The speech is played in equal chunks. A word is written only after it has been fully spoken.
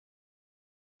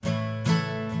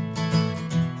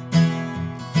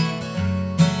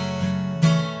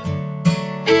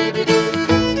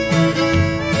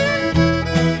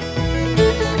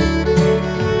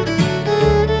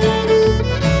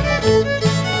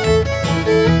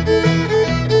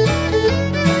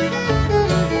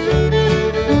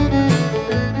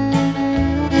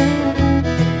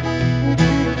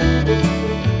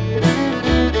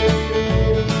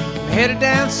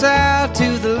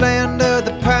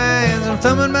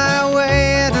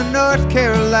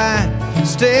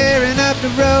staring up the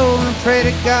road and pray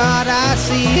to God I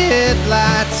see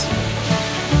headlights.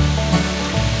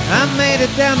 I made it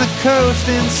down the coast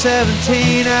in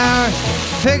 17 hours,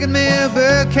 picking me a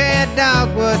bouquet of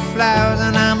dogwood flowers,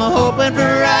 and I'm hoping for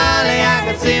Raleigh I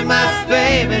can see my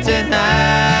baby tonight.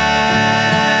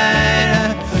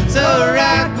 So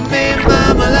rock me,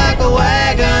 mama, like a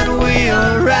wagon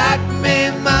wheel. Rock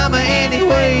me, mama, any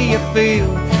way you feel.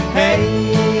 Hey,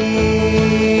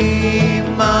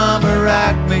 mama,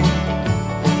 rock me.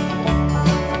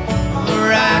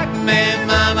 Rock me,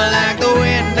 mama, like the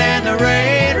wind and the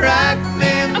rain. Rock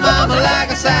me, mama, like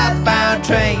a southbound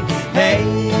train. Hey,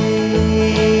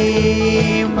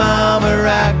 mama,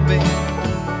 rock me.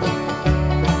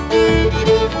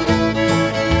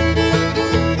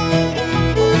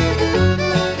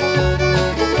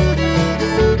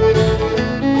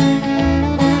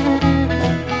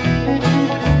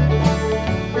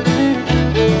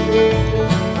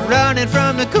 Running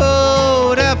from the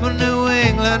cold up in New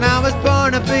England, I was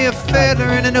born to be a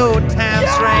fiddler in an old-time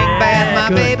string band. My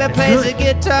baby plays the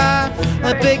guitar,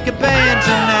 I pick a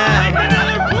banjo now.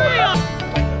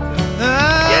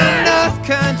 North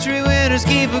country winters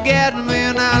keep forgetting me,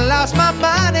 and I lost my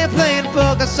money playing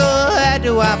poker, so I had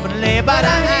to up and live. But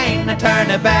I ain't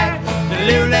turning back to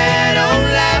live that old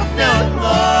life no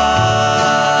more.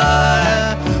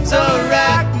 So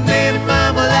rock me,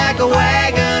 mama, like a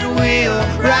wagon wheel.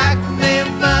 Rock me,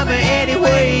 mama, any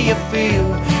way you feel.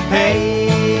 Hey,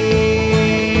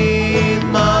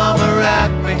 mama,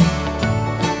 rock me.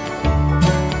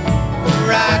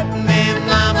 Rock me,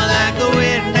 mama, like the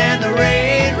wind and the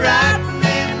rain. Rock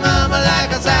me, mama,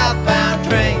 like a southbound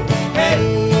train. Hey,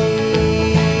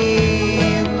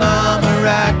 mama,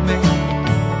 rock me.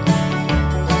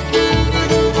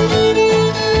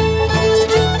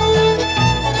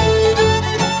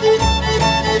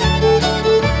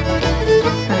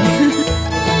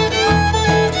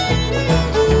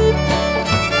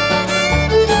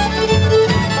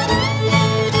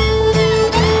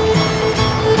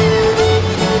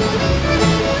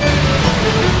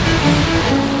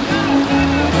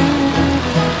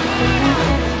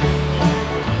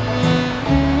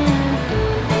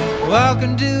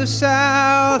 Walking due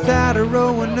south out of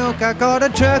Roanoke, I caught a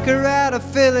trucker out of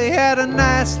Philly, had a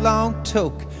nice long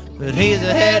toke. But he's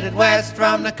headed west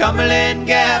from the Cumberland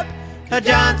Gap to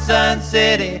Johnson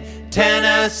City,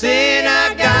 Tennessee. And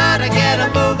I gotta get a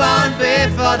move on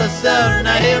before the sun.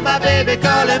 I hear my baby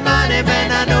calling my name,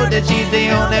 and I know that she's the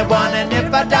only one. And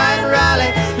if I die in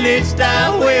Raleigh, at least I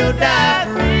will die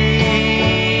free.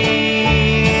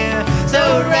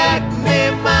 So rock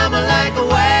me, mama, like a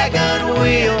wagon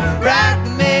wheel. Rock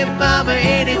me, mama,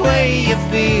 any way you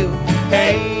feel.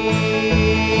 Hey,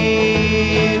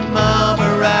 mama,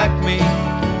 rock me.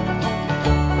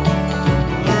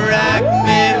 Rock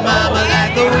me, mama,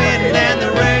 like the wind and the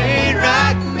rain.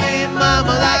 Rock me,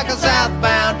 mama, like a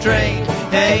southbound train.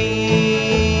 Hey.